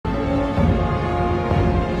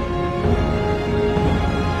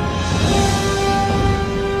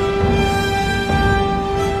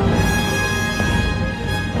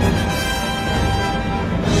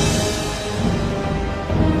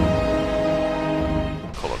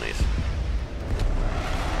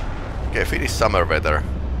Okay, Finnish summer weather.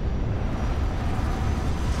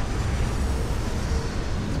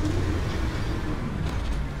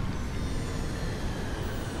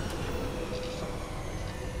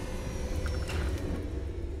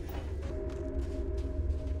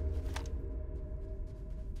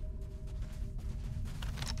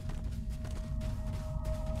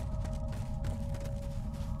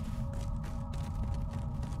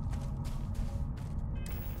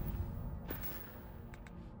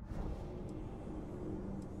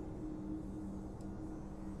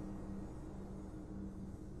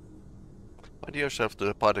 Bind yourself to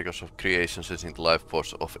the particles of creation sensing the life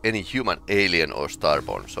force of any human, alien or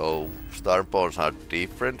starborn. So starborns are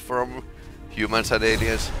different from humans and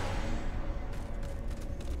aliens.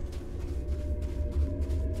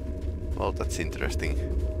 Well, that's interesting.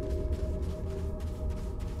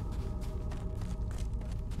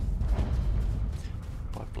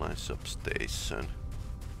 Pipeline substation.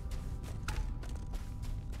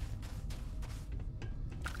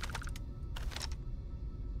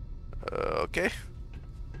 Okay.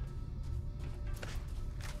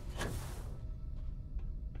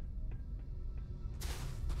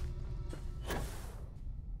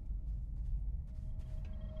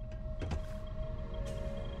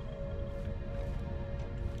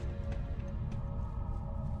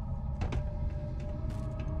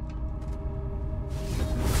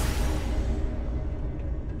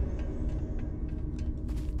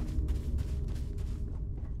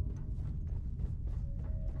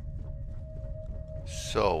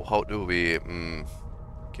 So, how do we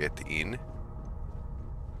get in?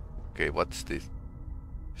 Okay, what's this?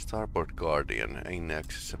 Starboard Guardian,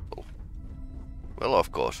 inaccessible. Well,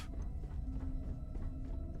 of course.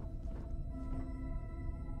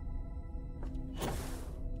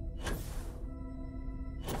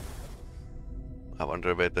 I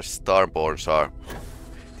wonder where the starborns are.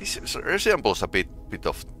 This resembles a bit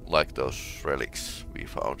of like those relics we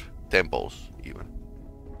found. Temples, even.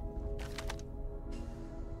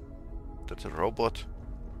 That's a robot.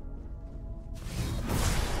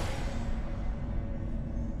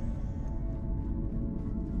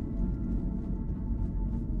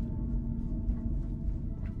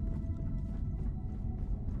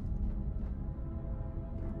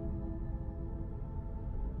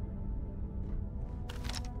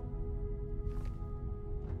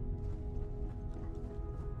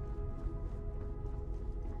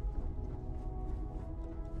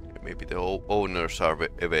 Maybe the owners are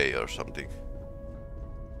away or something.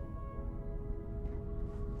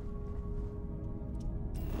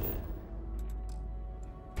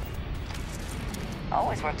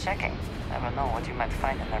 Always worth checking. Never know what you might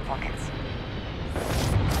find in their pockets.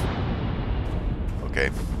 Okay.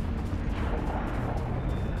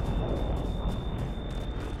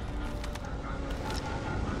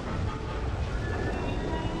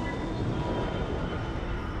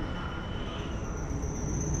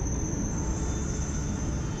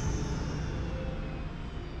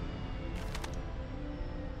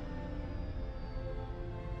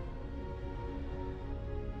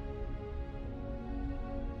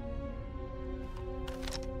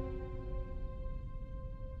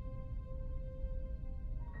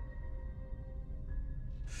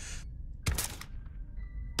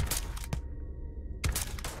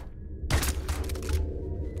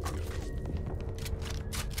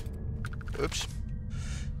 Oops.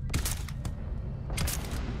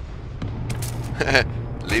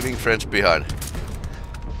 Leaving friends behind.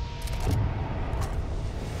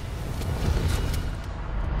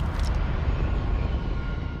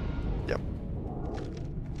 Yep.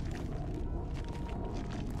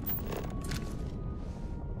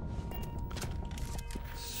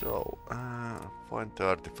 So, find the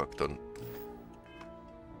artifact on.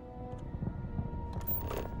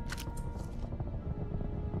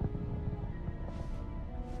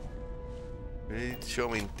 It's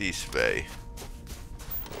showing this way.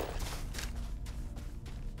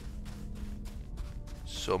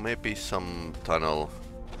 So maybe some tunnel.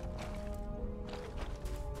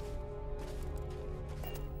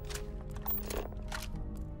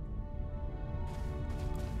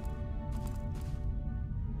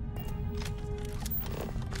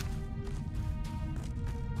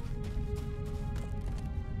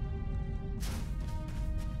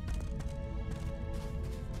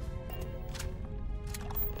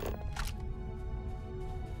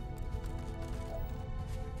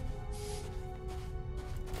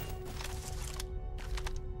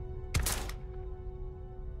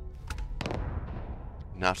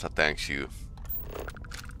 NASA thanks you.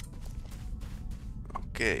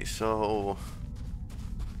 Okay, so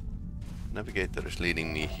navigator is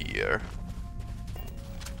leading me here.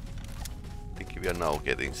 We are now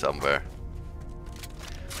getting somewhere.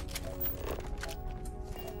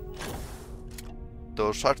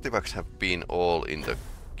 Those artifacts have been all in the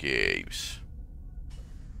caves.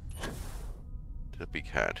 The big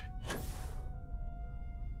head.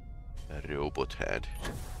 A robot head.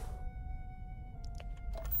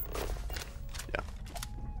 Yeah.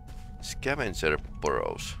 Scavenger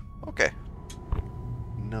burrows. Okay.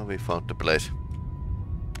 Now we found the place.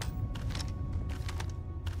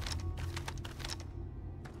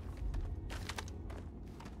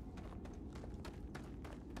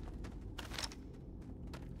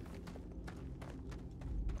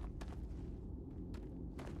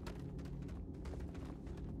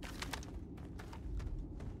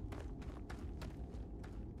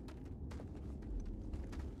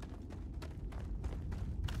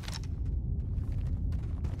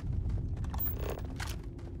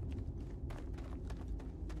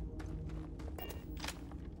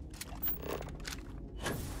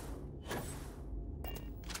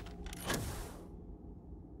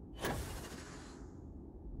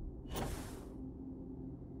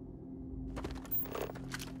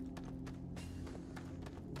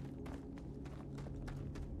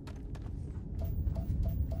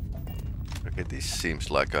 Okay, this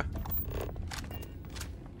seems like a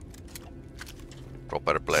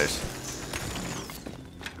proper place.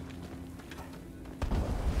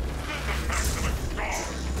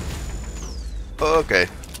 Okay.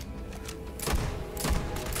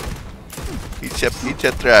 It's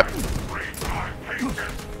a trap.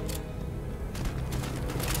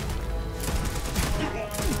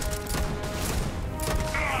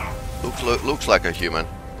 Looks like a human.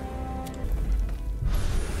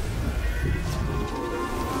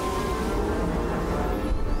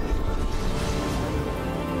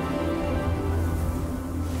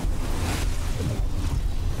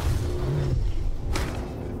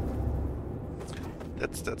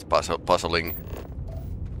 That's puzzling.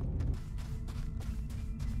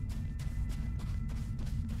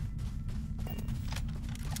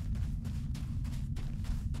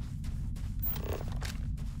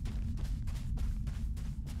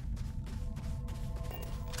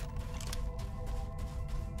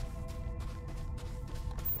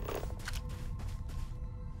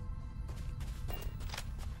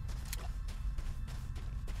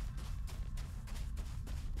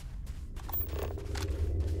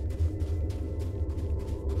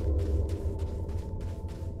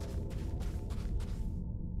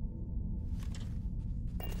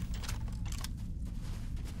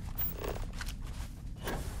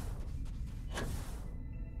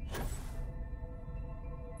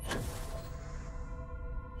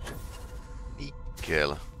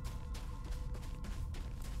 Nickel.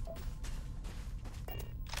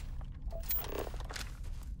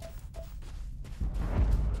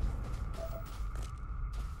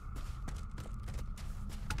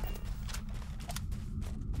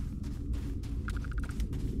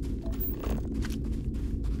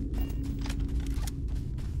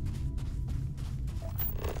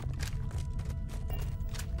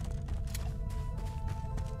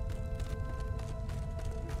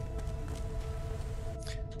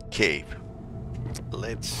 Cave.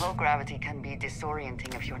 Let's... Low gravity can be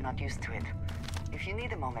disorienting if you're not used to it. If you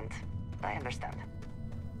need a moment, I understand.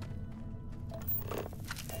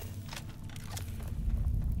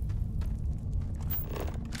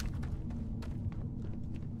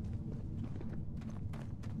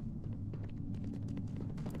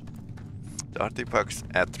 The artifacts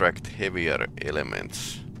attract heavier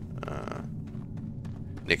elements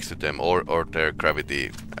next to them, or their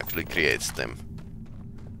gravity actually creates them.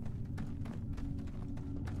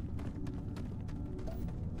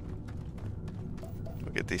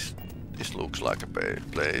 Okay, this looks like a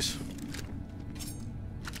place.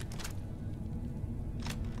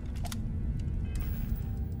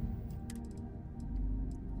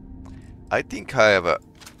 I think I have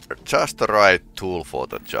just the right tool for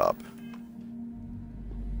the job.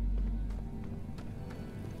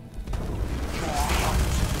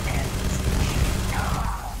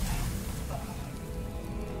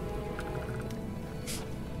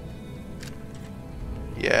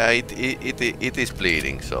 Yeah, it is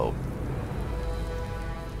bleeding, so...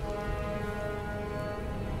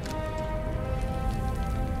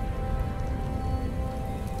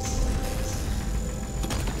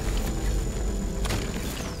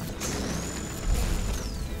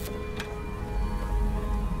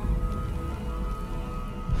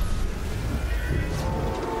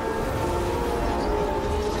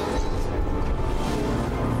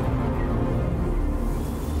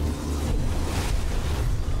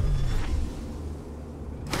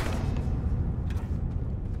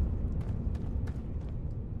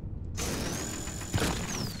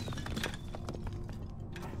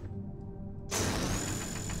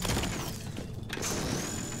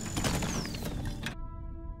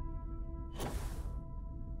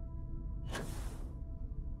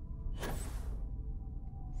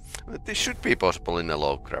 But this should be possible in a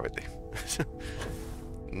low gravity.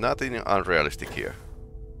 Nothing unrealistic here.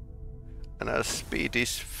 And our speed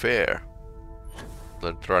is fair.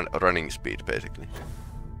 The running speed, basically.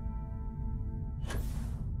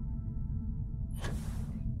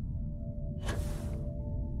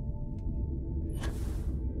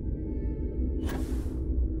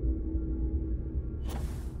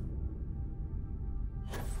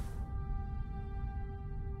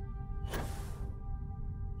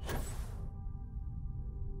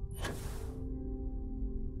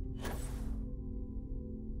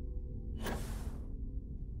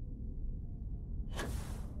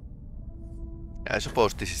 I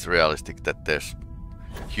suppose this is realistic that there's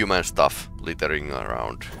human stuff littering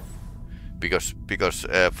around, because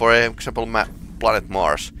for example, planet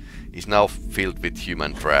Mars is now filled with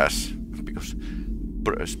human trash because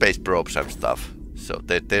space probes and stuff. So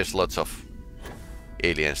there's lots of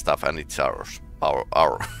alien stuff, and it's our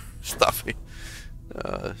stuff.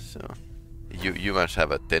 So humans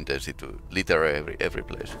have a tendency to litter every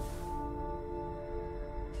place.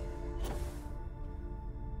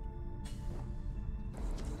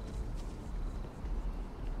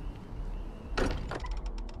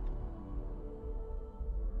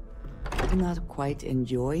 Not quite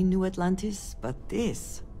enjoy New Atlantis, but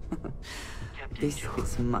this... this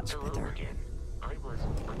is much better.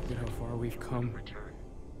 Look at how far we've come.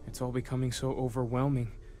 It's all becoming so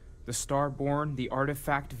overwhelming. The Starborn, the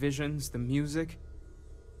artifact visions, the music.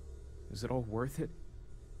 Is it all worth it?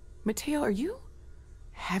 Mateo, are you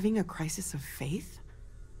having a crisis of faith?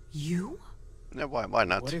 You? Yeah, why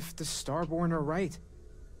not? What if the Starborn are right?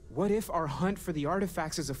 What if our hunt for the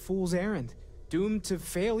artifacts is a fool's errand? Doomed to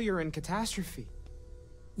failure and catastrophe.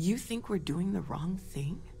 You think we're doing the wrong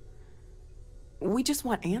thing? We just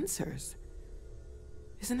want answers.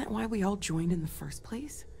 Isn't that why we all joined in the first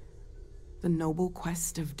place? The noble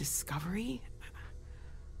quest of discovery?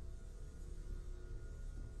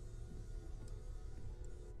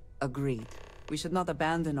 Agreed. We should not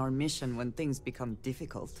abandon our mission when things become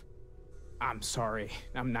difficult. I'm sorry.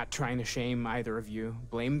 I'm not trying to shame either of you.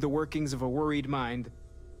 Blame the workings of a worried mind.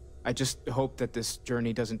 I just hope that this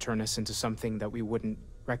journey doesn't turn us into something that we wouldn't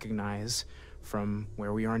recognize from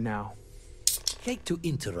where we are now. Hate to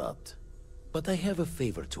interrupt, but I have a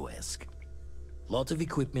favor to ask. Lot of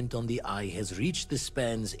equipment on the Eye has reached the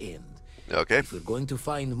span's end. Okay. If we're going to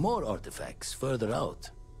find more artifacts further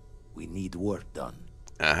out, we need work done.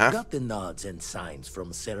 Got the nods and signs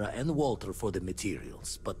from Sarah and Walter for the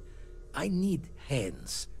materials, but I need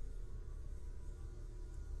hands.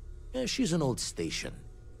 She's an old station.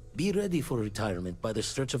 Be ready for retirement by the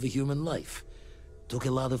stretch of a human life. Took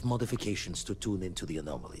a lot of modifications to tune into the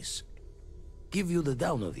anomalies. Give you the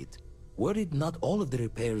down of it. Worried not all of the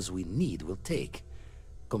repairs we need will take.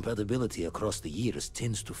 Compatibility across the years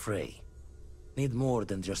tends to fray. Need more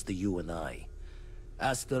than just the you and I.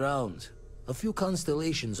 Asked around. A few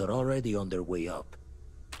constellations are already on their way up.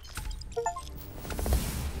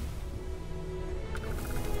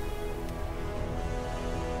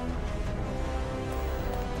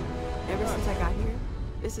 Ever since I got here,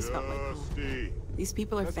 this has felt like home. These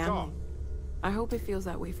people are family. I hope it feels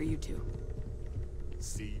that way for you too.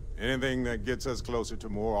 See, anything that gets us closer to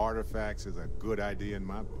more artifacts is a good idea in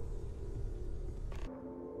my book.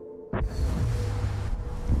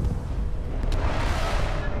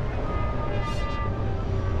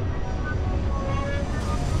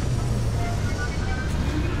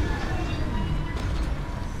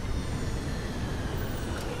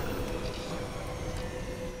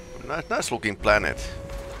 Nice looking planet.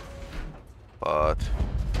 But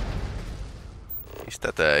is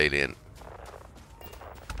that an alien?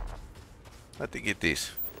 I think it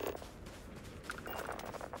is.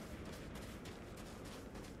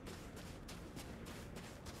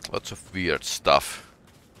 Lots of weird stuff.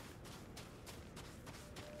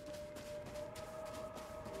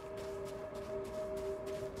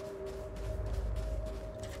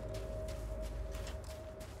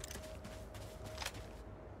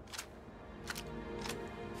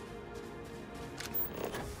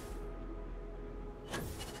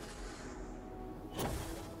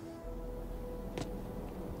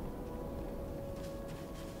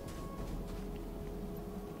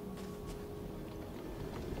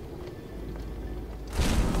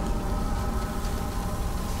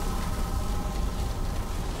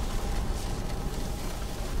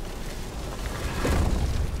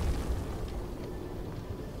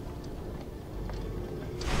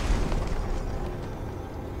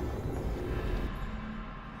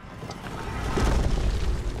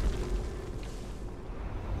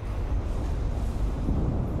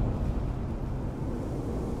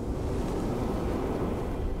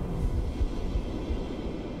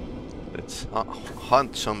 Let's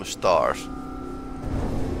hunt some stars.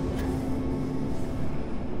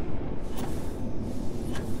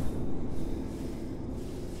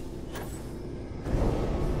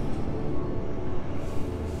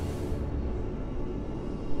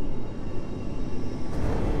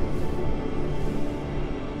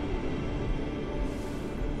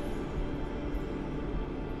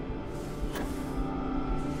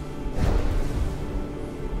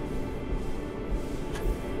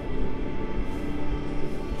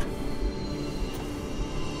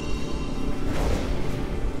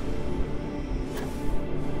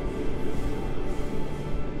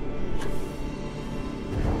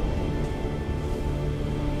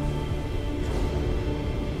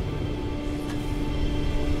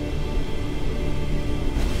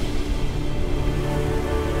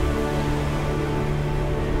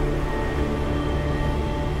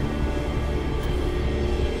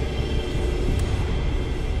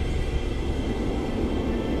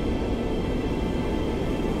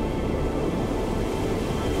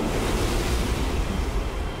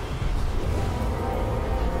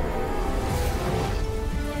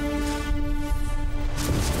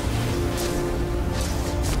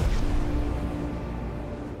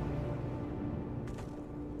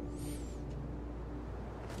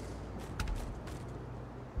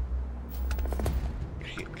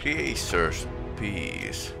 Creator's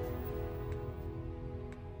piece.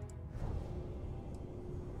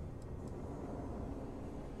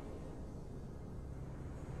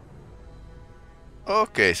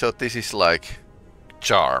 Okay, so this is like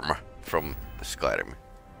charm from Skyrim.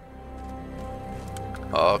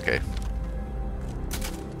 Okay.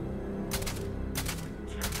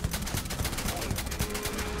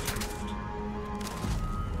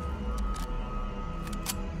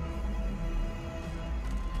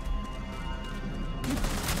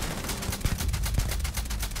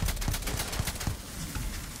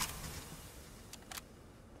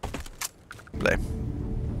 Play.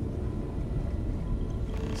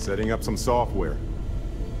 Setting up some software.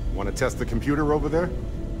 Want to test the computer over there?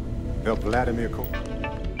 Help Vladimir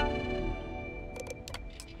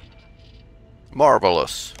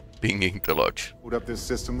Marvelous. Pinging the lodge. Put up this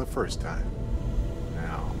system the first time.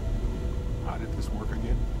 Now, how did this work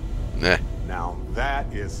again? Nah. Now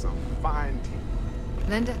that is some fine team.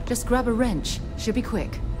 Linda, just grab a wrench. Should be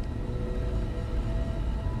quick.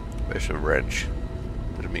 Where's a wrench?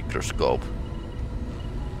 The microscope.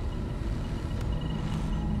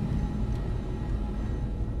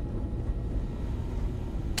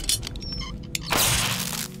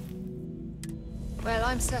 Well,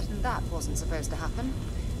 I'm certain that wasn't supposed to happen.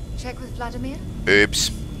 Check with Vladimir?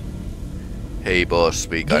 Oops. Hey boss,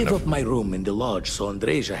 we kind Gave of... up my room in the lodge so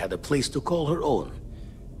Andreja had a place to call her own.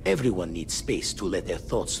 Everyone needs space to let their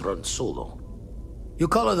thoughts run solo. You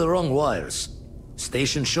color the wrong wires.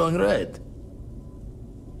 Station showing red.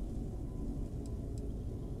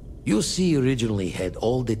 UC originally had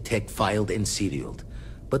all the tech filed and serialed,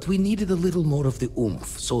 but we needed a little more of the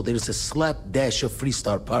oomph, so there's a slapdash of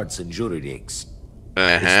Freestar parts and jury rigs.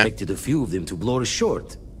 Expected a few of them to blow us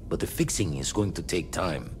short, but the fixing is going to take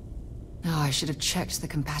time. Oh, I should have checked the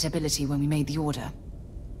compatibility when we made the order.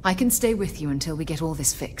 I can stay with you until we get all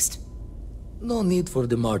this fixed. No need for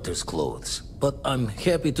the martyr's clothes, but I'm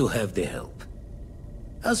happy to have the help.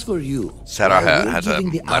 As for you, Sarah while we're has a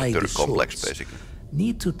giving the eye martyr the complex, source, basically.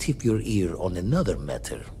 need to tip your ear on another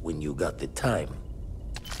matter when you got the time.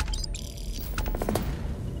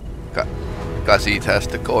 Because it has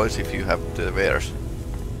the coins if you have the wares.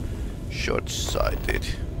 Short-sighted.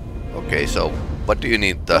 Okay, so what do you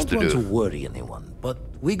need us to do? Don't want to worry anyone, but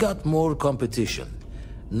we got more competition.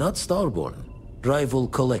 Not Starborn, rival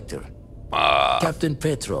collector. Captain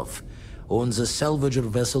Petrov owns a salvager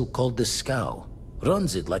vessel called the Scow.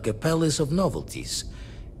 Runs it like a palace of novelties.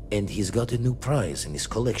 And he's got a new prize in his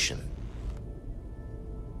collection.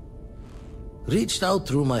 Reached out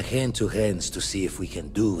through my hand-to-hands to see if we can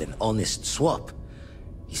do an honest swap.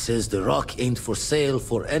 He says the rock ain't for sale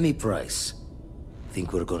for any price.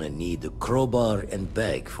 Think we're gonna need a crowbar and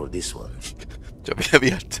bag for this one. Så vi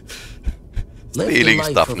vet. Left the Stealing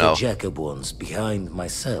life stuff of now. a Jacobons behind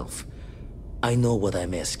myself. I know what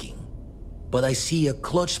I'm asking. But I see a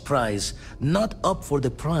clutch prize not up for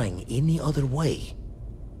the prying any other way.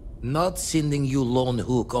 Not sending you lone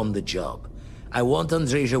hook on the job. I want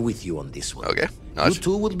Andreja with you on this one. Okay, nice. You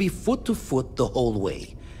two will be foot to foot the whole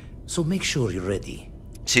way. So make sure you're ready.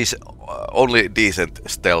 She's only decent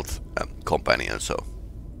stealth companion, so...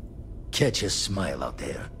 Catch a smile out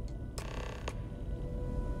there.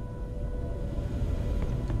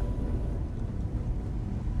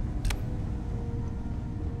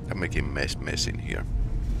 I'm making mess in here.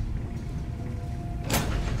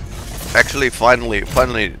 Actually,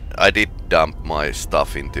 finally, I did dump my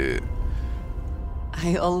stuff into...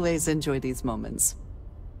 I always enjoy these moments.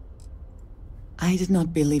 I did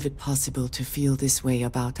not believe it possible to feel this way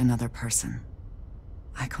about another person.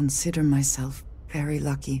 I consider myself very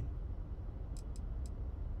lucky.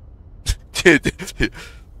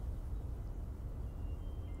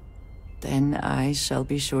 Then I shall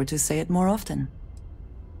be sure to say it more often.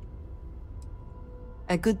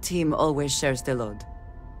 A good team always shares the load.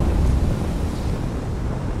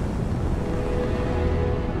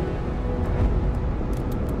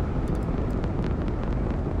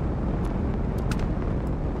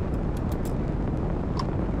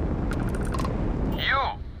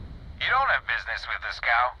 You don't have business with the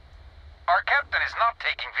scow. Our captain is not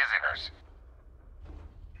taking visitors.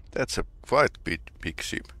 That's a quite big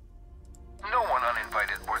ship. No one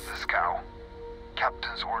uninvited boards the scow.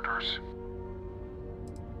 Captain's orders.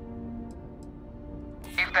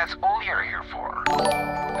 If that's all you're here for,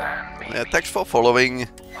 then maybe... Thanks for following.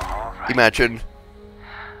 Right. Imagine.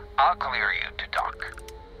 I'll clear you to dock.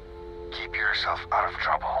 Keep yourself out of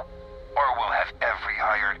trouble, or we'll have every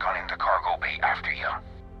hired gun in the cargo bay after you.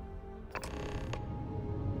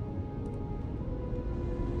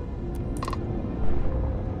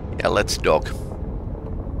 Yeah, let's dock.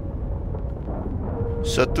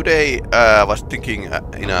 So today I was thinking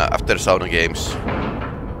after sauna games,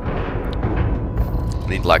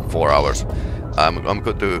 need like 4 hours. I'm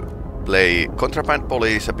going to play Contraband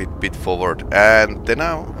Police a bit forward, and then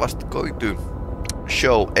I was going to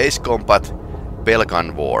show Ace Combat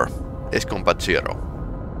Belkan War, Ace Combat 0.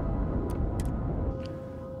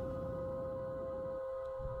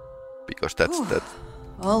 Because that's that.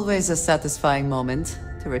 Always a satisfying moment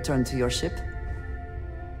to return to your ship.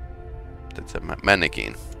 That's a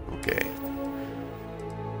mannequin. Okay.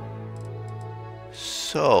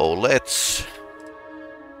 So let's.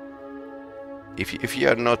 If you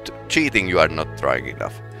are not cheating, you are not trying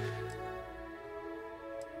enough.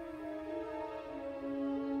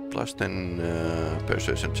 Plus 10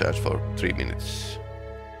 persuasion charge for 3 minutes.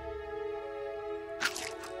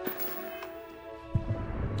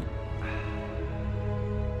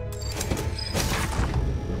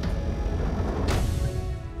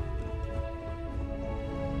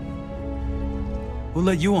 Who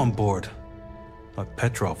let you on board? Thought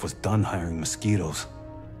Petrov was done hiring mosquitoes.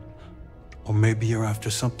 Or maybe you're after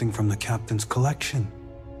something from the captain's collection.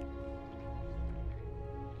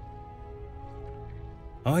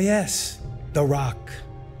 Oh yes, The Rock.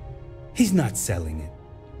 He's not selling it.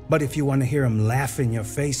 But if you want to hear him laugh in your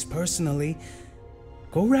face personally,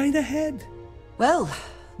 go right ahead. Well,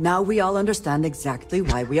 now we all understand exactly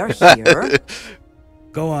why we are here.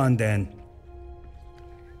 Go on then.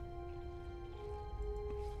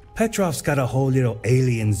 Petrov's got a whole little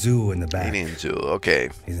alien zoo in the back. Alien zoo, okay.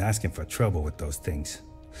 He's asking for trouble with those things.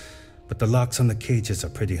 But the locks on the cages are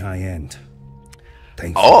pretty high-end.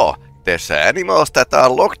 Oh, there's animals that are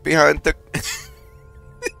locked behind the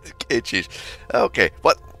cages. Okay,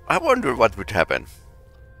 but I wonder what would happen.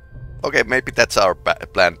 Okay, maybe that's our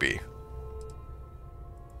plan B.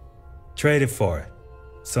 Trade it for it.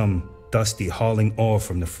 Some dusty hauling ore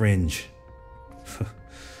from the fringe.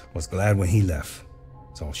 Was glad when he left.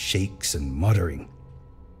 It's all shakes and muttering.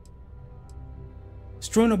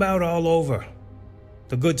 Strewn about all over.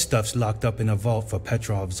 The good stuff's locked up in a vault for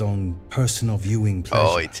Petrov's own personal viewing pleasure.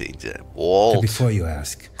 Oh, it's in the vault. And before you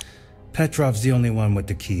ask, Petrov's the only one with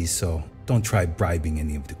the keys, so don't try bribing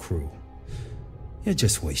any of the crew. You'll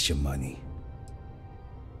just waste your money.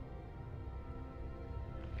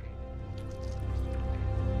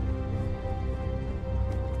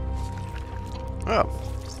 Oh.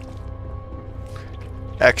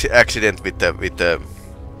 Accident with the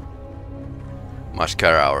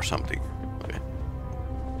mascara or something. Okay.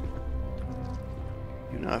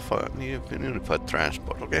 Unified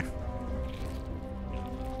transport. Okay.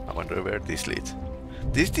 I wonder where this leads.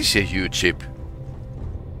 This is a huge ship.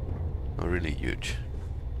 Oh, really huge.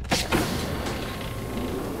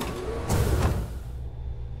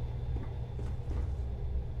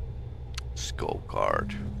 Scope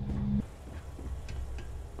card.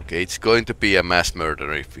 Okay, it's going to be a mass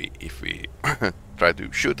murder if we try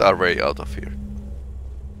to shoot our way out of here.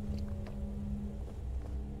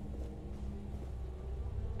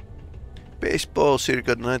 Baseball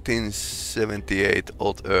circa 1978,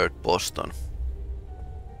 Old Earth, Boston.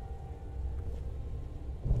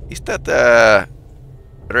 Is that a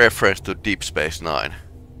reference to Deep Space Nine?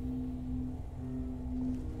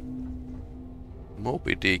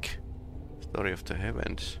 Moby Dick, Story of the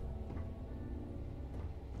Heavens.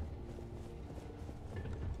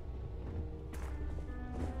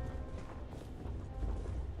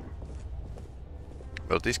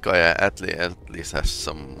 Well, this guy at least has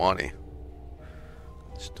some money.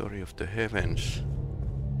 Story of the heavens.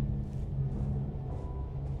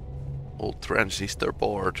 Old transistor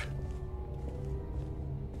board.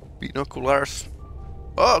 Binoculars.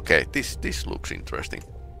 Oh, okay, this looks interesting.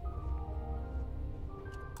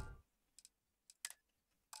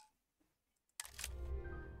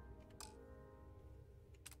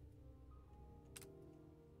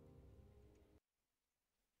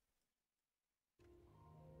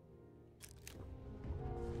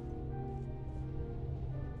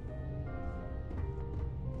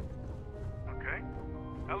 Okay.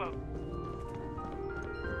 Hello.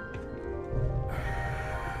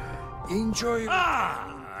 Enjoy.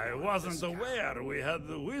 Ah, I wasn't aware we had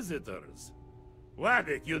the visitors.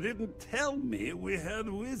 Waddick, you didn't tell me we had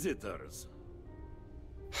visitors.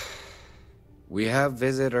 We have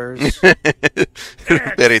visitors.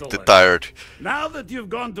 Very tired. Now that you've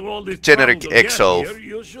gone to all this Generic trouble to get EXO. here,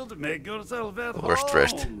 you should make yourself at Or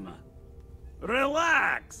stressed. home.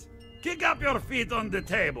 Relax. Kick up your feet on the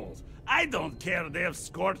tables. I don't care, they have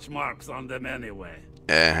scorch marks on them anyway.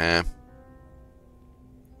 Uh-huh.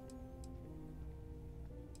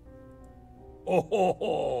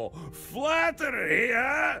 Oh, flattery,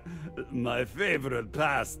 huh? My favorite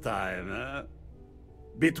pastime, huh?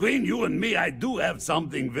 Between you and me, I do have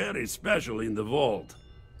something very special in the vault.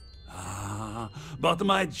 Ah, but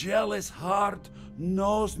my jealous heart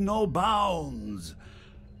knows no bounds.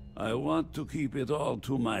 I want to keep it all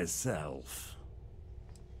to myself.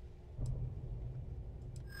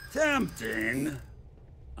 Tempting.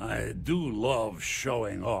 I do love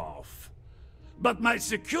showing off. But my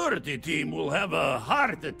security team will have a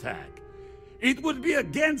heart attack. It would be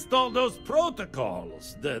against all those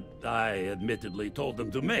protocols that I admittedly told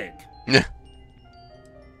them to make. Yeah.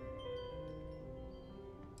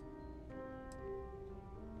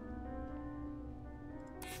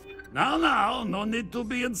 Now, no need to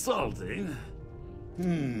be insulting.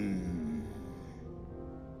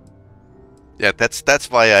 Yeah, that's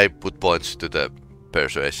why I put points to the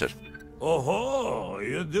persuasion. Oh,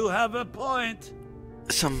 you do have a point.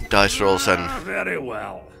 Some dice rolls and... Very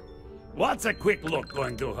well. What's a quick look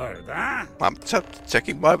going to hurt, huh? I'm just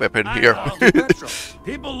checking my weapon I here. know.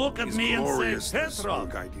 People look at me and say,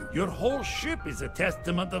 Petrov, your whole ship is a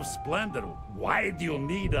testament of splendor. Why do you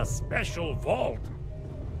need a special vault?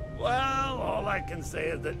 Well, all I can say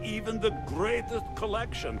is that even the greatest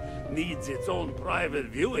collection needs its own private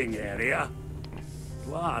viewing area.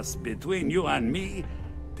 Plus, between you and me,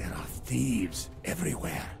 there are thieves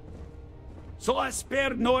everywhere. So I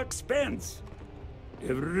spared no expense.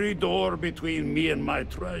 Every door between me and my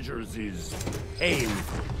treasures is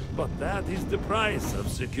painful. But that is the price of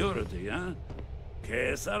security, huh?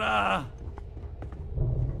 Que sera?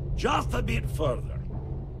 Just a bit further.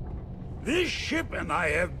 This ship and I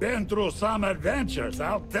have been through some adventures,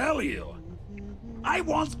 I'll tell you. I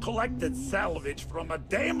once collected salvage from a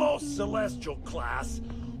Deimos Celestial class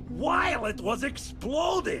while it was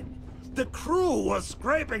exploding. The crew was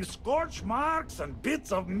scraping scorch marks and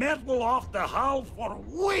bits of metal off the hull for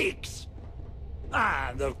weeks.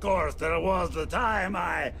 And of course, there was the time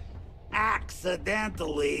I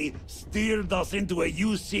accidentally steered us into a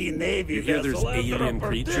UC Navy vessel after a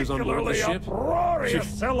particularly uproarious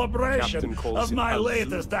celebration of my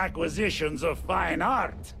latest acquisitions of fine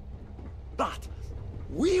art. But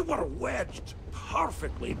we were wedged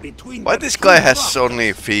perfectly between. Why this guy has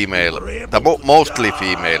only female, mostly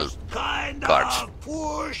female cards?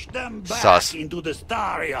 Push them back Sus. into the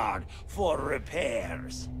star yard for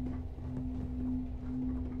repairs.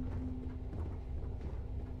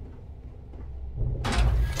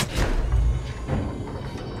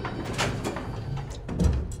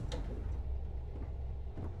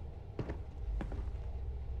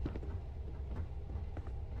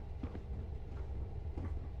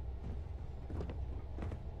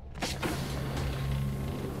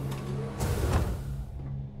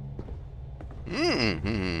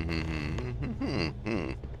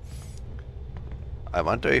 I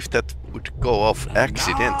wonder if that would go off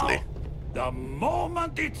accidentally. Now, the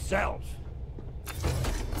moment itself.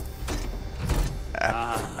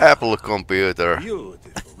 Apple computer.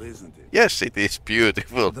 Beautiful, isn't it? Yes, it is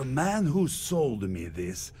beautiful. The man who sold me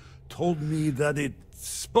this told me that it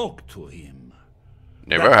spoke to him.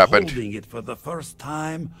 Never that happened. Holding it for the first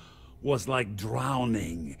time was like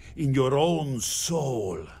drowning in your own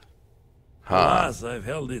soul. Alas, I've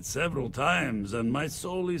held it several times, and my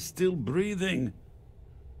soul is still breathing,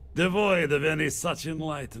 devoid of any such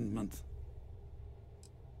enlightenment.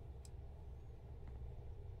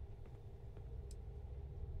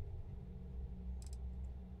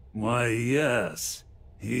 Why, yes,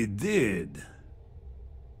 he did.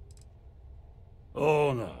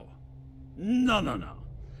 Oh, no. No.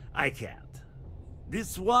 I can't.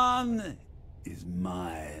 This one is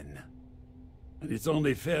mine. And it's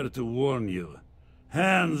only fair to warn you.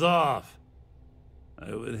 Hands off!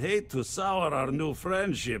 I would hate to sour our new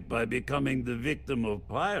friendship by becoming the victim of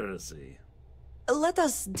piracy. Let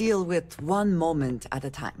us deal with one moment at a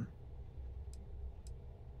time.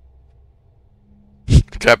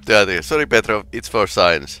 Trap the idea. Sorry, Petrov, it's for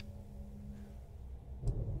science.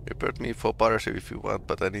 Report me for piracy if you want,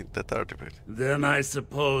 but I need that artifact. Then I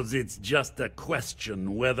suppose it's just a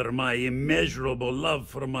question whether my immeasurable love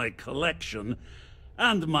for my collection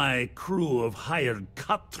and my crew of hired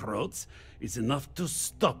cutthroats is enough to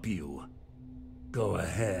stop you. Go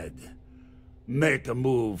ahead. Make a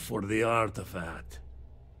move for the artifact.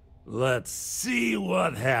 Let's see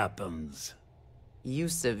what happens. You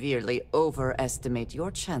severely overestimate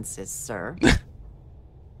your chances, sir.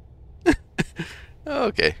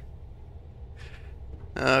 Okay.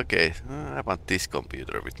 Okay, I want this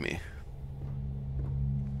computer with me.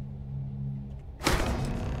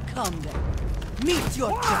 Come then. Meet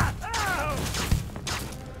your death.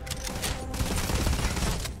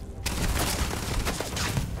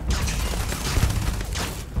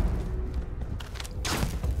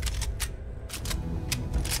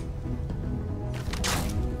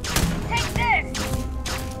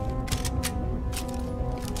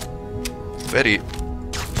 Very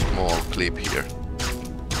small clip here.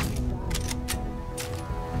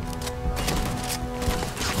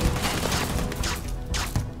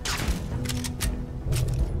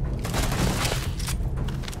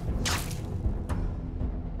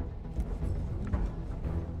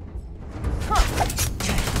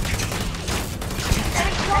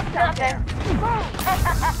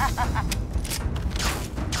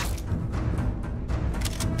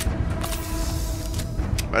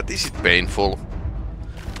 But is it painful?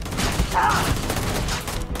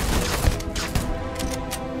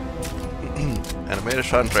 And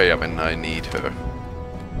where's Andrea when I need her?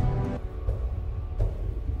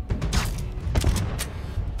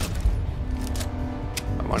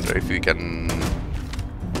 I wonder if we can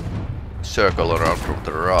circle around from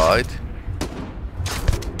the right.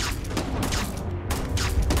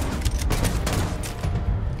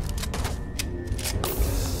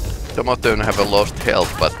 Some of them have a lost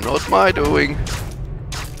health, but not my doing.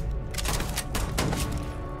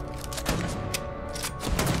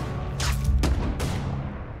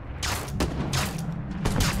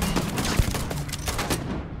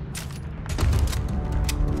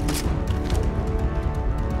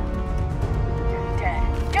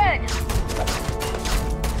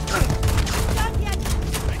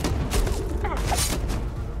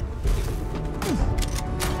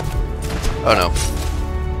 Oh no.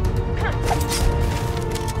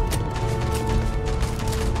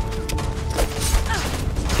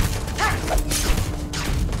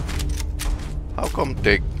 How come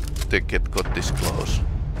they got this close?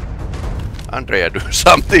 Andrea, do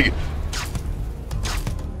something!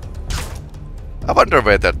 I wonder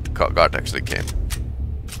where that guard actually came.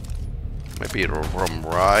 Maybe from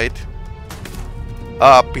right?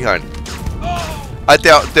 Ah, behind.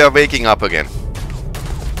 They are waking up again.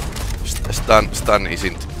 Stun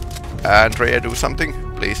isn't. Andrea, do something,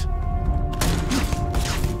 please.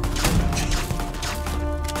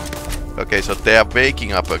 Okay, so they are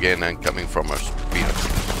waking up again and coming from a speed.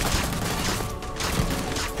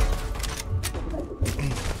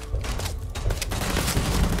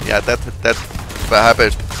 Yeah, that what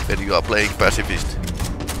happens when you are playing pacifist.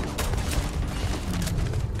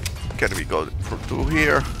 Can we go through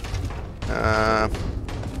here?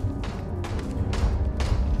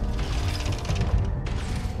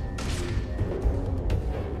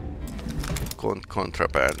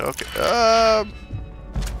 Contraband, okay.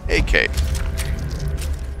 AK.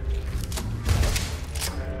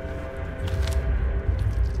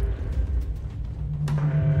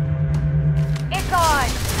 It's on!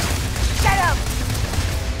 Get him!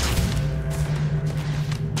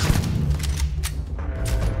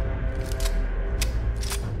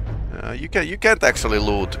 You can't actually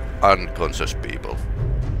loot unconscious people.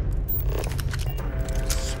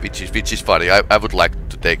 Which is funny. I would like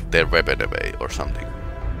to take their weapon away or something.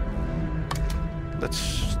 Let's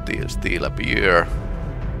steal a beer.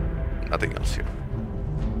 Nothing else here.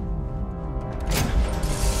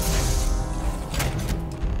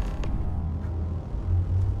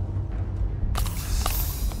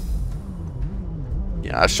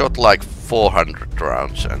 Yeah, I shot like 400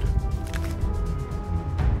 rounds and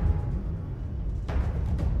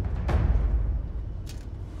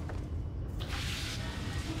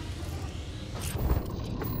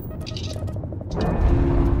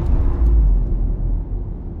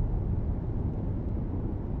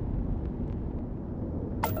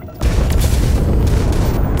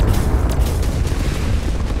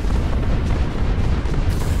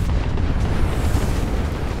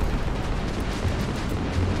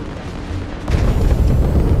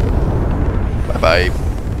Bye.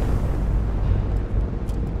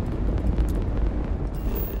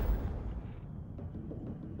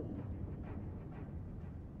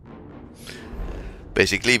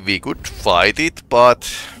 Basically, we could fight it,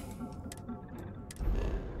 but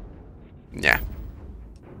yeah.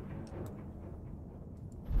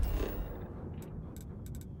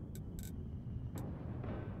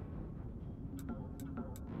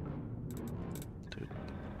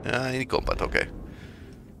 In combat, okay.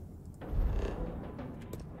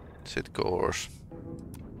 Set course.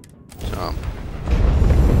 Jump.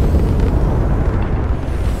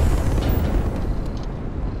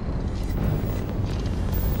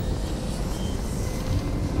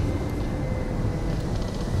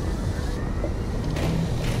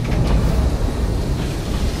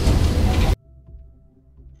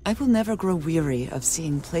 I will never grow weary of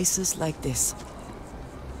seeing places like this.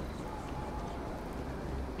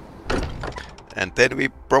 And then we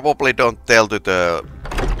probably don't tell to the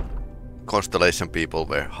Constellation people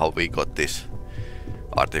how we got this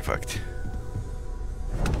artifact.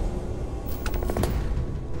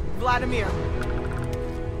 Vladimir!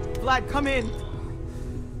 Vlad, come in!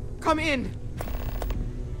 Come in!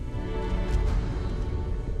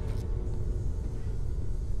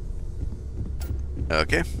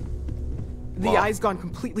 Okay. The eye's gone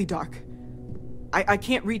completely dark. I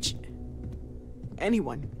can't reach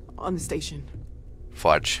anyone on the station.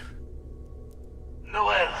 Fudge.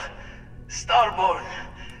 Noel, Starborn,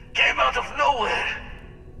 came out of nowhere.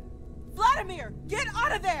 Vladimir, get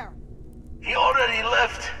out of there! He already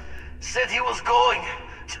left. Said he was going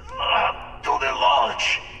to the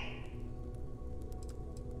lodge.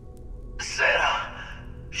 Sarah,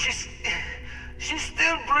 she's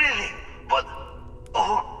still breathing, but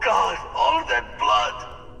oh God, all that blood.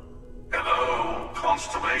 Hello,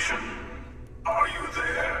 Constellation. Are you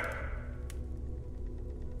there?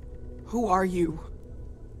 Who are you?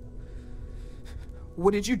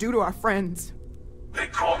 What did you do to our friends? They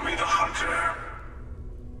call me the Hunter.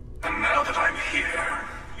 And now that I'm here,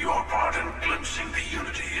 your part in glimpsing the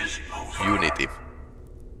Unity is over. Unity.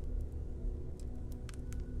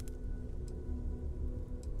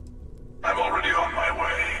 I'm already on my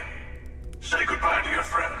way. Say goodbye to your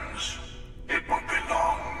friends. It won't be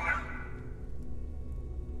long.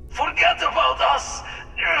 Forget about us!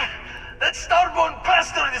 That Starborn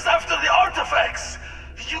bastard is after the artifacts!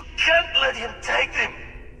 You can't let him take them!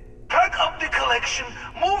 Pack up the collection,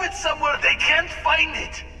 move it somewhere they can't find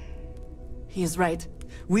it! He is right.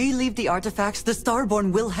 We leave the artifacts, the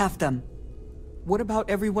Starborn will have them. What about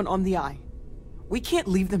everyone on the Eye? We can't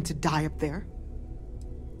leave them to die up there.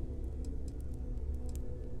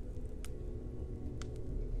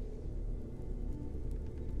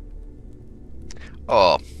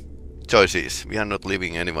 Oh, choices. We are not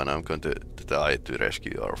leaving anyone. I'm going to die to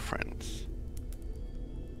rescue our friends.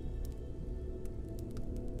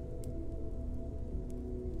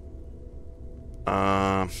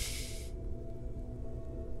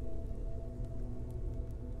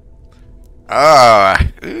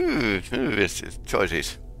 It's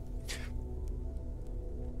choices.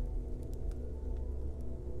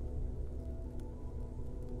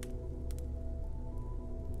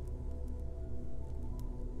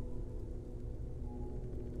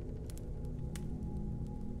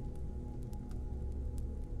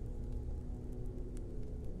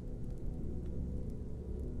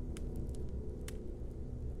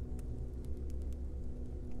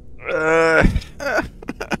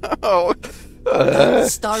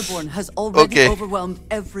 Starborn has already overwhelmed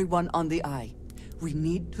everyone on the Eye. We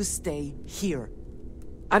need to stay here.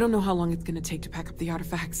 I don't know how long it's gonna take to pack up the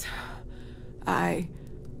artifacts.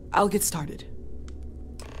 I'll get started.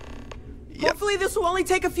 Yep. Hopefully this will only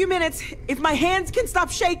take a few minutes, if my hands can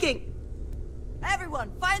stop shaking!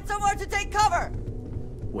 Everyone, find somewhere to take cover!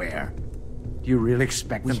 Where? Do you really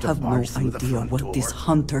expect them to barge through the front door? We have no idea what this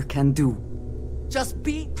hunter can do. Just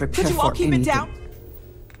be prepared. Could you all keep anything. it down?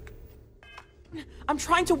 I'm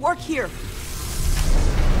trying to work here.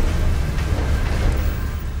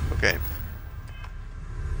 Okay.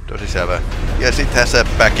 Does it have a... Yes, it has a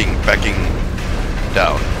backing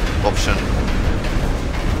down option.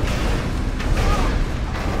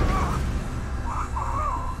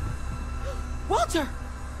 Walter!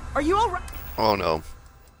 Are you alright? Oh no.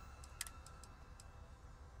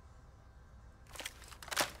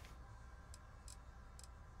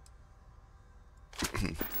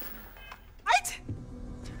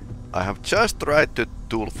 I have just tried the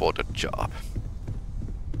tool for the job.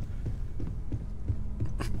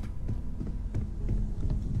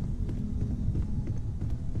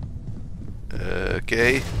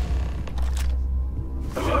 Okay.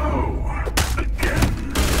 Hello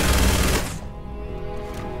again.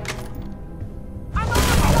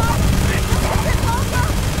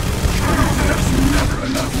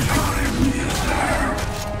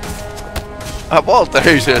 Walter,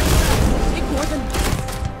 he said. Take more than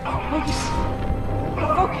focus.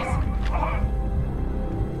 Focus.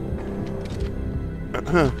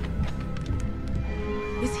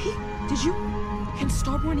 Is he? Did you? Can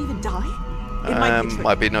Starborn even die? It might be tricky.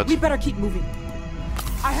 Might be not. We better keep moving.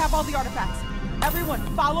 I have all the artifacts. Everyone,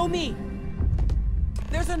 follow me.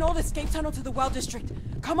 There's an old escape tunnel to the well district.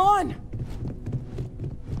 Come on.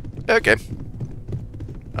 Okay.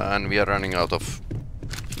 And we are running out of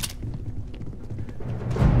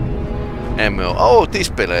ammo. Oh,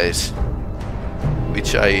 displays,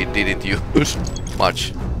 which I didn't use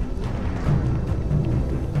much.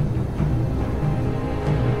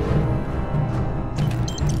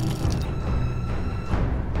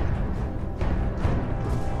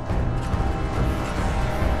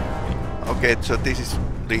 Okay, so this is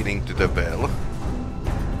leading to the well.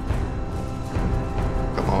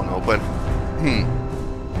 Come on, open.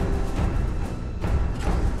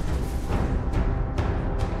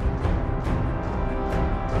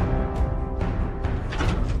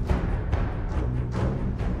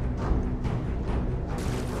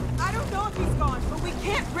 I don't know if he's gone, but we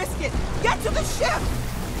can't risk it. Get to the ship!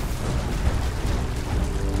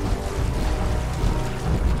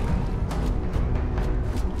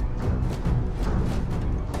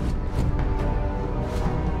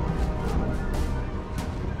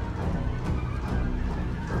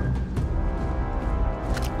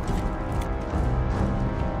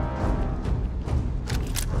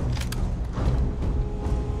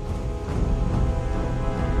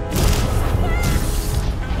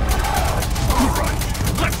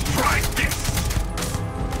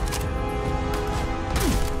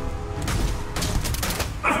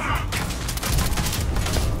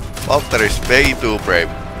 Walter is way too brave.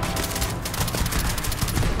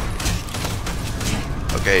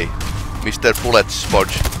 Okay, Mr. Bullet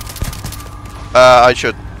Sponge. I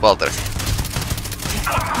shoot Walter.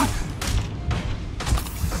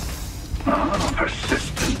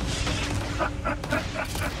 Persistence.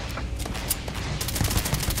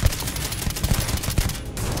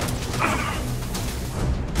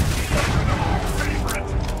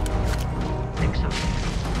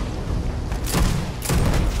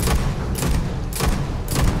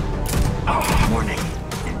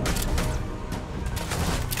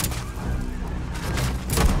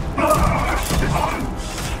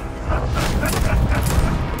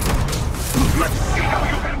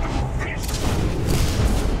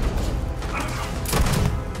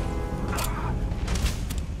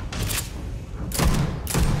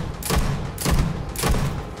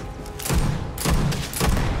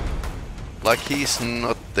 Like he's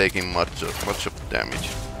not taking much of damage.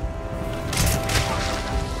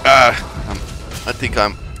 I think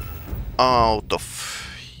I'm out of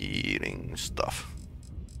healing stuff.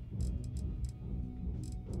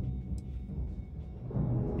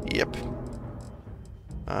 Yep.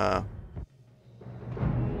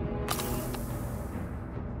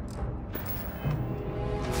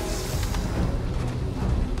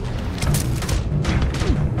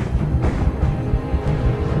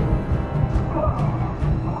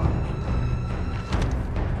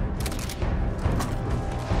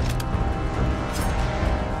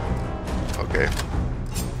 Okay.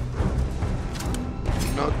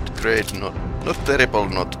 Not great, not terrible,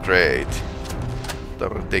 not great.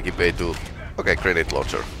 But I'm taking way too. Okay, grenade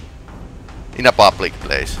launcher. In a public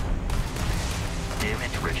place.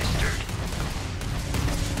 Damage registered.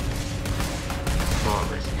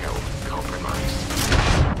 Flawless health compromised.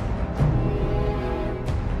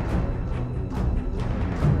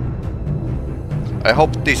 I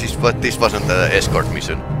hope this wasn't an escort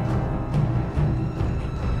mission.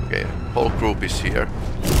 Okay, whole group is here.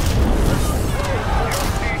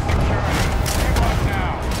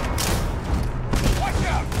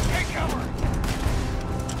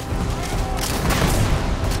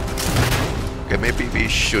 Okay, maybe we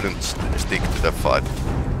shouldn't stick to the fight.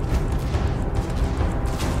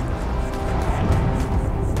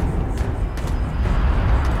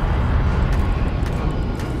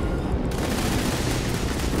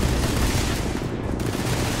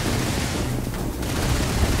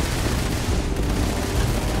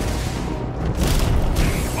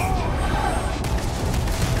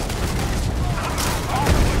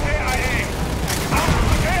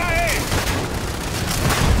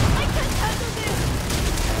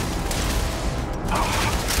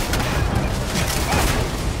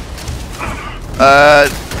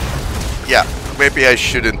 Yeah, maybe I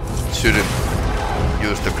shouldn't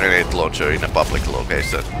use the grenade launcher in a public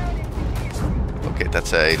location. Okay,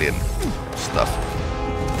 that's alien stuff.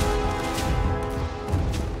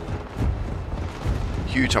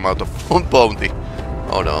 Huge amount of bounty.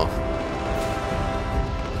 Oh no.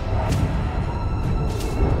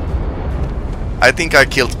 I think I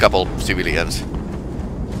killed a couple civilians.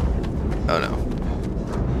 Oh no.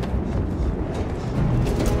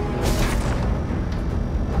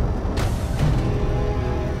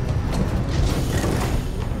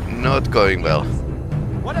 Not going well.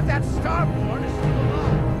 What if that Starborn is still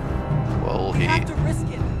alive? Well, We have to risk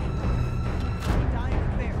it.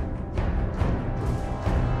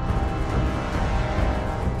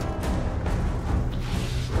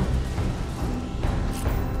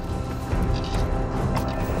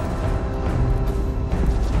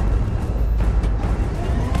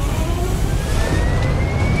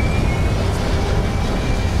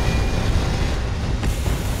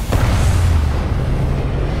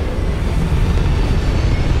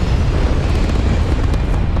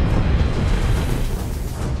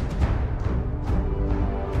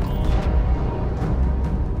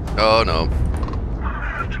 Oh no.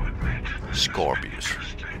 Scorpius.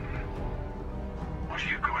 What are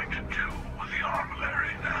you going to do with the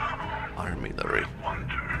armillary now? Armillary.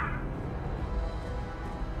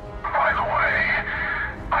 By the way,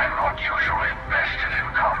 I'm not usually vested in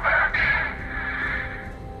combat.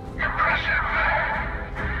 Impressive.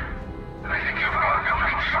 I think you've learned a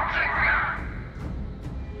little something.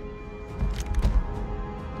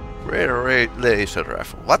 Rare laser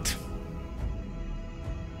rifle. What?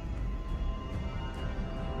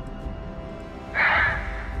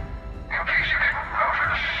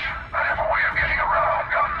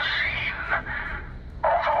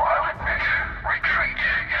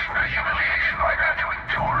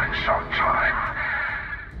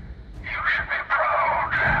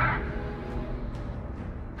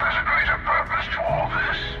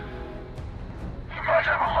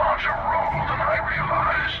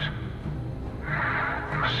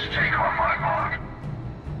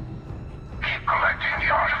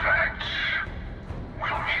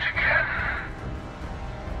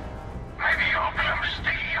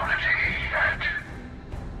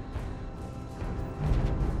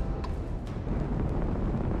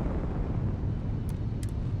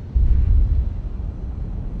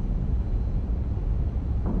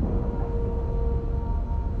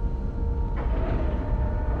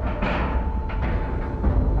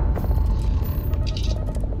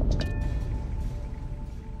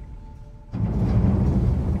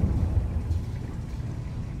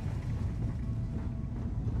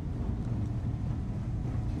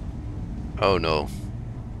 Oh no.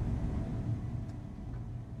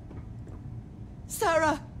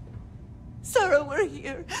 Sarah! Sarah, we're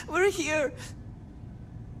here! We're here!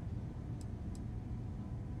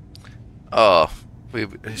 Oh,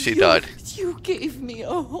 she died. You gave me a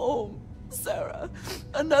home, Sarah.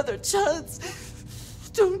 Another chance.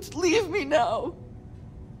 Don't leave me now.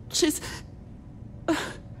 She's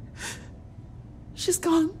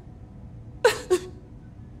gone.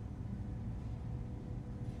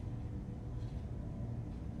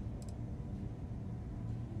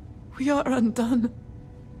 We are undone.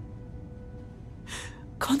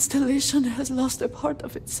 Constellation has lost a part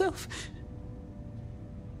of itself.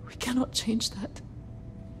 We cannot change that.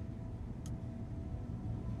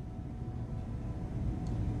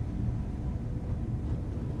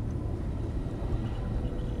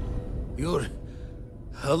 You're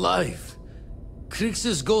alive.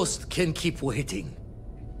 Krix's ghost can keep waiting.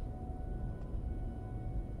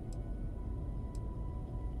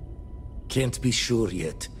 Can't be sure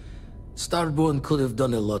yet. Starborn could have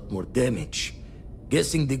done a lot more damage.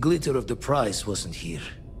 Guessing the glitter of the prize wasn't here.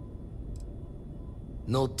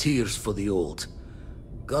 No tears for the old.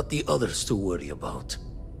 Got the others to worry about.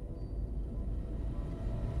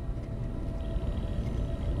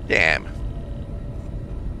 Damn.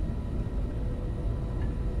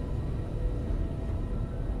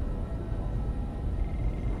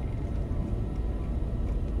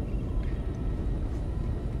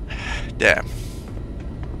 Damn.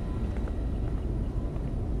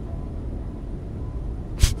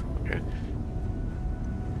 Okay.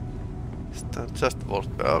 It's not just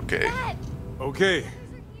okay. Okay.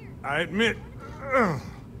 I admit,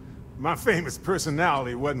 my famous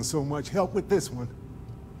personality wasn't so much help with this one.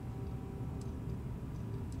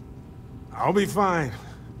 I'll be fine.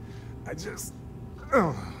 I just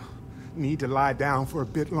need to lie down for a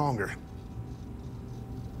bit longer.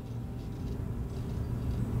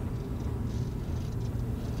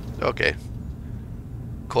 Okay.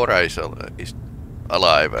 Cora is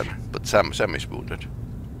alive, but Sam is wounded.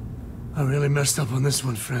 I really messed up on this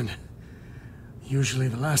one, friend. Usually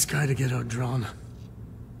the last guy to get outdrawn.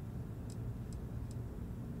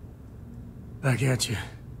 Back at you.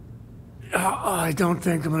 I don't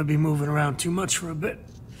think I'm gonna be moving around too much for a bit.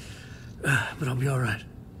 But I'll be alright.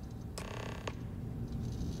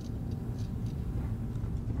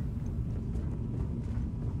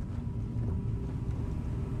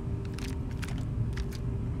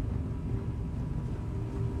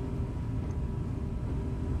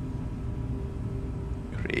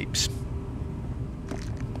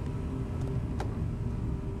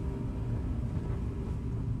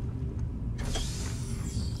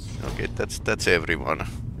 Okay, that's everyone.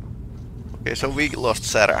 Okay, so we lost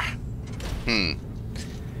Sarah.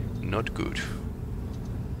 Not good.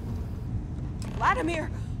 Vladimir!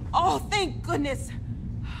 Oh, thank goodness!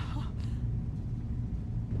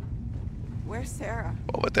 Where's Sarah?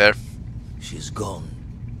 Over there. She's gone.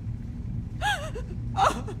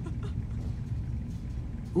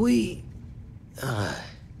 We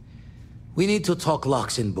need to talk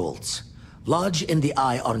locks and bolts. Lodge and the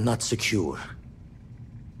Eye are not secure.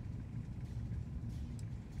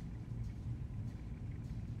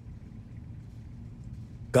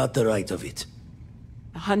 Got the right of it.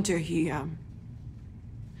 The hunter, he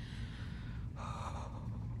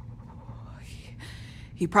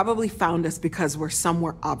probably found us because we're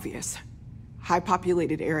somewhere obvious.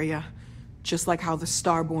 High-populated area, just like how the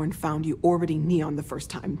Starborn found you orbiting Neon the first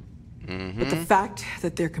time. But the fact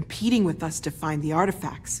that they're competing with us to find the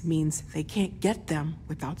artifacts means they can't get them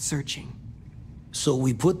without searching. So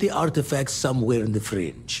we put the artifacts somewhere in the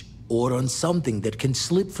fringe, or on something that can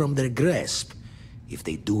slip from their grasp if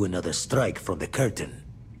they do another strike from the curtain.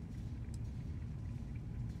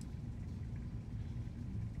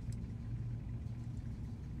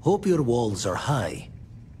 Hope your walls are high,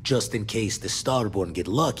 just in case the Starborn get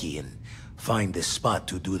lucky and find the spot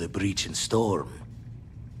to do the breach and storm.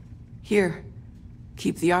 Here,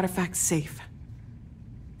 keep the artifacts safe.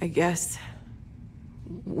 I guess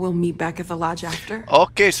we'll meet back at the lodge after.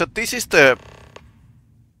 Okay, so this is the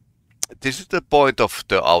point of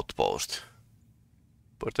the outpost.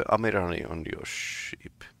 Put the Amirani on your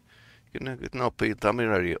ship. You can now build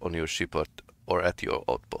Amirani on your ship or at your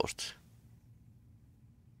outpost.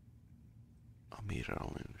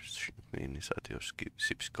 Amirani inside your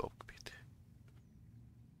ship's cockpit.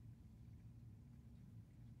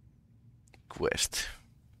 Quest.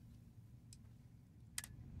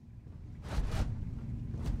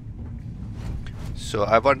 So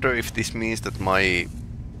I wonder if this means that my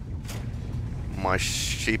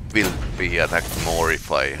ship will be attacked more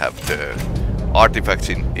if I have the artifacts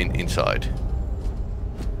inside.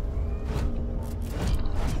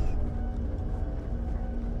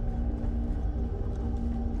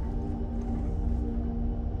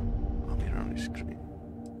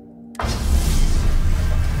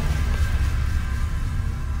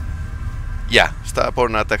 Yeah,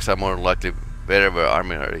 Starborn attacks are more likely wherever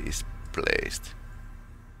armor is placed.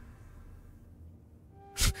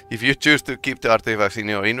 If you choose to keep the artifacts in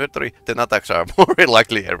your inventory, then attacks are more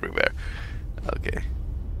likely everywhere. Okay.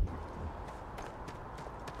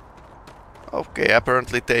 Okay,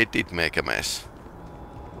 apparently they did make a mess.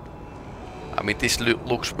 I mean, this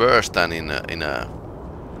looks worse than in a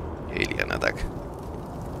alien attack.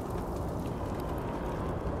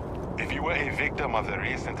 If you were a victim of the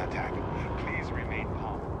recent attack, please remain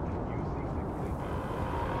calm.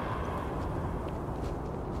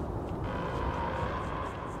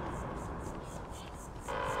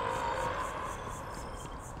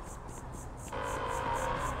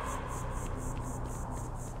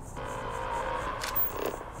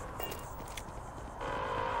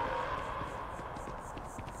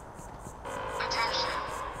 Attention.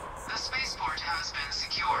 The spaceport has been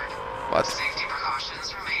secured. What? Safety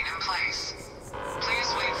precautions remain in place.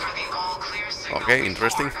 Please wait for the all clear signal Okay,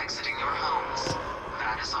 interesting. before exiting your homes.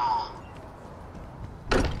 That is all.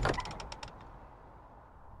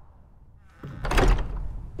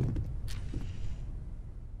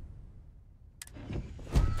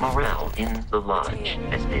 Morale in the lodge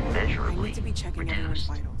has been I measurably need to be checking everyone's reduced.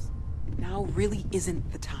 vitals. Now really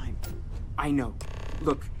isn't the time. I know.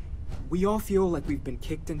 Look, we all feel like we've been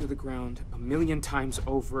kicked into the ground a million times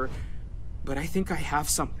over, but I think I have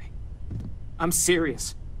something. I'm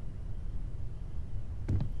serious.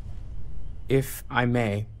 If I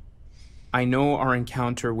may, I know our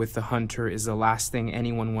encounter with the Hunter is the last thing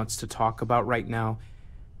anyone wants to talk about right now,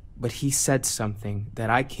 but he said something that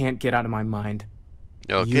I can't get out of my mind.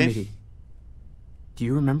 Okay. Unity. Do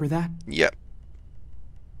you remember that? Yeah.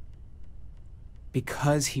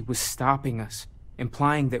 Because he was stopping us,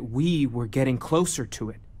 implying that we were getting closer to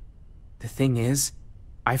it. The thing is,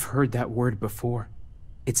 I've heard that word before.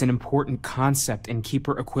 It's an important concept in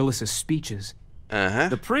Keeper Aquilas's speeches.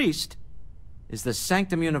 The priest? Is the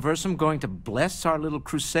Sanctum Universum going to bless our little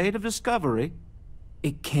crusade of discovery?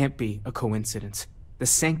 It can't be a coincidence. The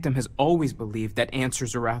Sanctum has always believed that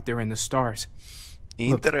answers are out there in the stars.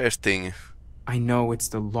 Interesting. Look, I know it's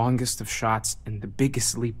the longest of shots and the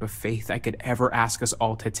biggest leap of faith I could ever ask us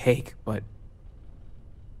all to take, but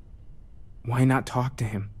why not talk to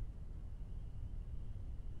him?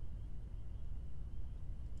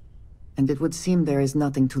 And it would seem there is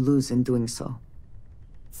nothing to lose in doing so.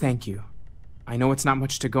 Thank you. I know it's not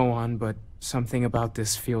much to go on, but Something about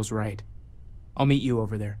this feels right. I'll meet you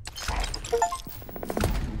over there.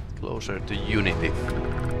 Closer to unity.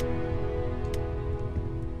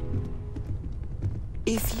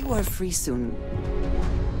 If you are free soon,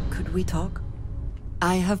 could we talk?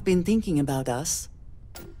 I have been thinking about us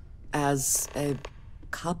as a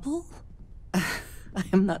couple? I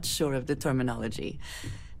am not sure of the terminology.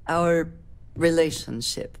 Our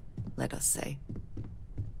relationship, let us say.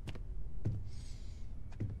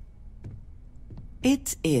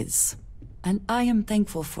 It is, and I am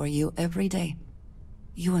thankful for you every day.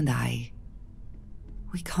 You and I,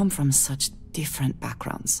 we come from such different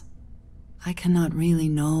backgrounds. I cannot really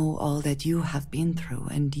know all that you have been through,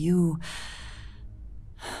 and you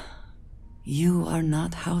are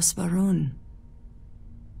not House Baroon.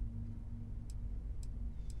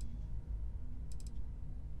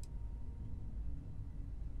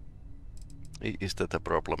 Is that a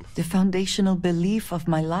problem? The foundational belief of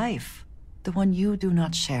my life, the one you do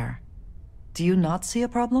not share. Do you not see a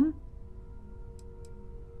problem?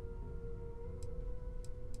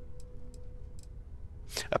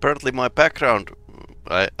 Apparently my background,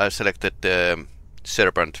 I selected the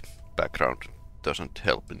serpent background, doesn't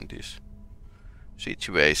help in this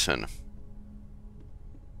situation.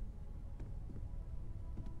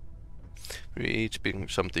 We each bring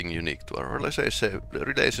something unique to our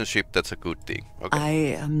relationship, that's a good thing. Okay. I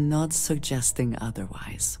am not suggesting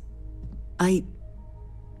otherwise.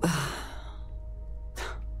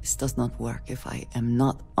 This does not work if I am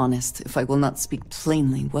not honest, if I will not speak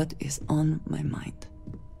plainly what is on my mind.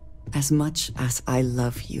 As much as I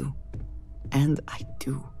love you, and I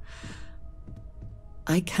do,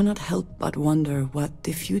 I cannot help but wonder what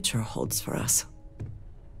the future holds for us,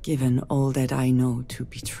 given all that I know to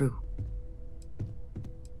be true.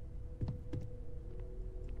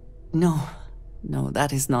 No,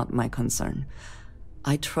 that is not my concern.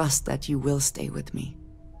 I trust that you will stay with me.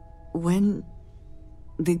 When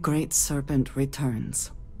the Great Serpent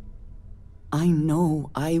returns, I know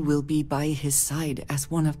I will be by his side as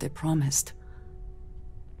one of the promised.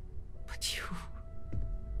 But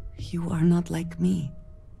you are not like me.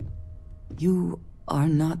 You are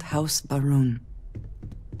not House Baroon.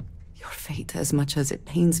 Your fate, as much as it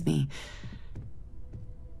pains me,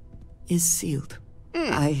 is sealed.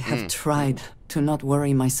 I have tried to not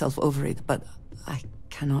worry myself over it, but I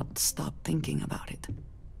cannot stop thinking about it.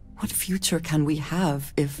 What future can we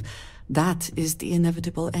have if that is the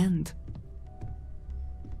inevitable end?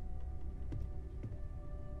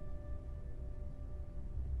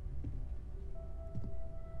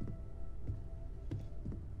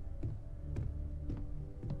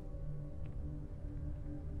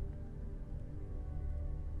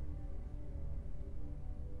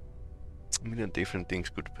 A million different things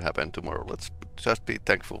could happen tomorrow. Let's just be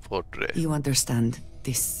thankful for today. You understand,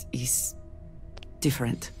 this is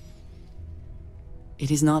different. It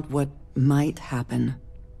is not what might happen,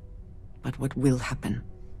 but what will happen.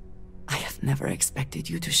 I have never expected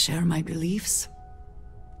you to share my beliefs.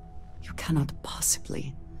 You cannot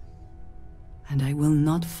possibly. And I will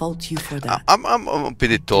not fault you for that. I'm a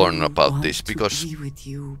bit torn about this because I be with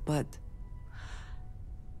you, but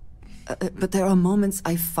there are moments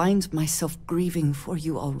I find myself grieving for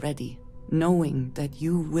you already, knowing that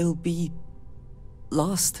you will be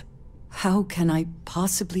lost. How can I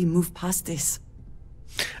possibly move past this?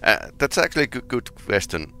 That's actually a good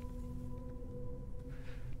question.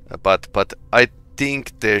 But I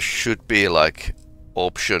think there should be like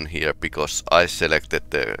option here because I selected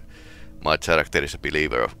my character is a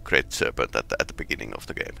believer of Great Serpent at the beginning of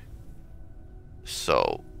the game.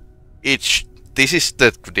 So this is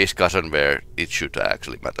the discussion where it should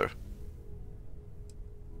actually matter.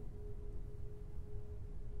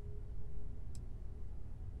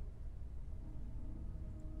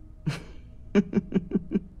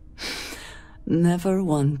 Never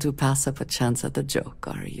one to pass up a chance at a joke,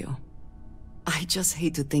 are you? I just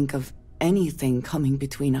hate to think of anything coming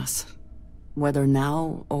between us, whether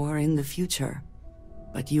now or in the future.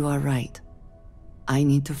 But you are right. I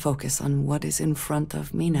need to focus on what is in front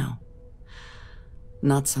of me now.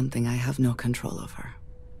 Not something I have no control over.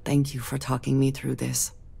 Thank you for talking me through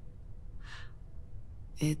this.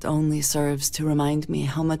 It only serves to remind me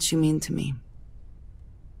how much you mean to me.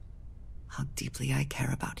 How deeply I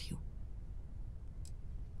care about you.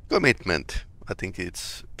 Commitment. I think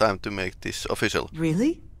it's time to make this official.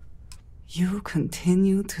 Really? You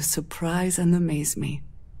continue to surprise and amaze me.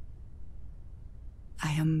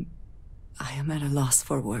 I am at a loss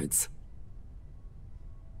for words.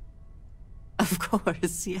 Of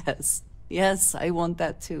course, yes. Yes, I want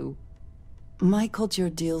that too. My culture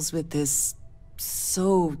deals with this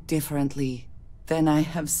so differently than I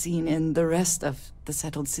have seen in the rest of the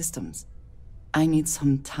settled systems. I need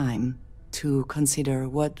some time to consider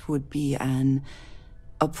what would be an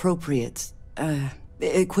appropriate,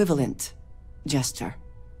 equivalent gesture.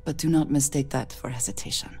 But do not mistake that for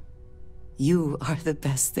hesitation. You are the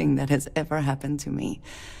best thing that has ever happened to me,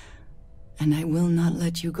 and I will not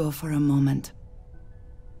let you go for a moment.